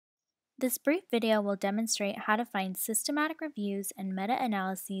This brief video will demonstrate how to find systematic reviews and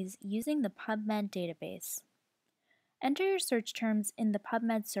meta-analyses using the PubMed database. Enter your search terms in the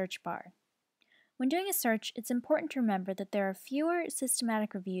PubMed search bar. When doing a search, it's important to remember that there are fewer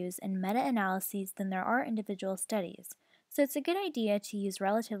systematic reviews and meta-analyses than there are individual studies, so it's a good idea to use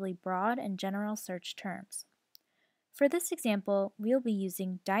relatively broad and general search terms. For this example, we'll be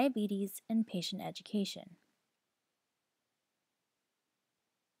using diabetes and patient education.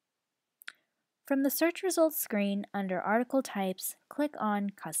 From the search results screen under Article Types, click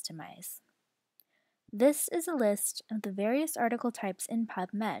on Customize. This is a list of the various article types in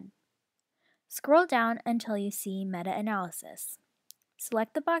PubMed. Scroll down until you see Meta-analysis.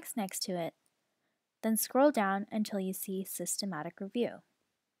 Select the box next to it, then scroll down until you see Systematic Review.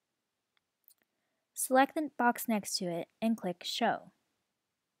 Select the box next to it and click Show.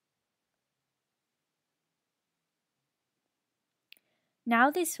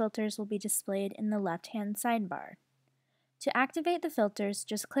 Now these filters will be displayed in the left-hand sidebar. To activate the filters,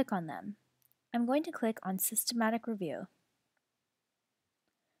 just click on them. I'm going to click on Systematic Review,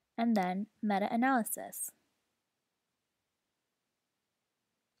 and then Meta-analysis.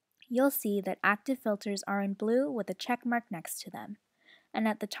 You'll see that active filters are in blue with a check mark next to them, and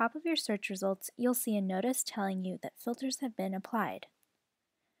at the top of your search results, you'll see a notice telling you that filters have been applied.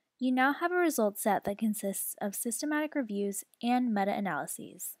 You now have a result set that consists of systematic reviews and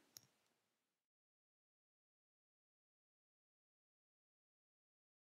meta-analyses.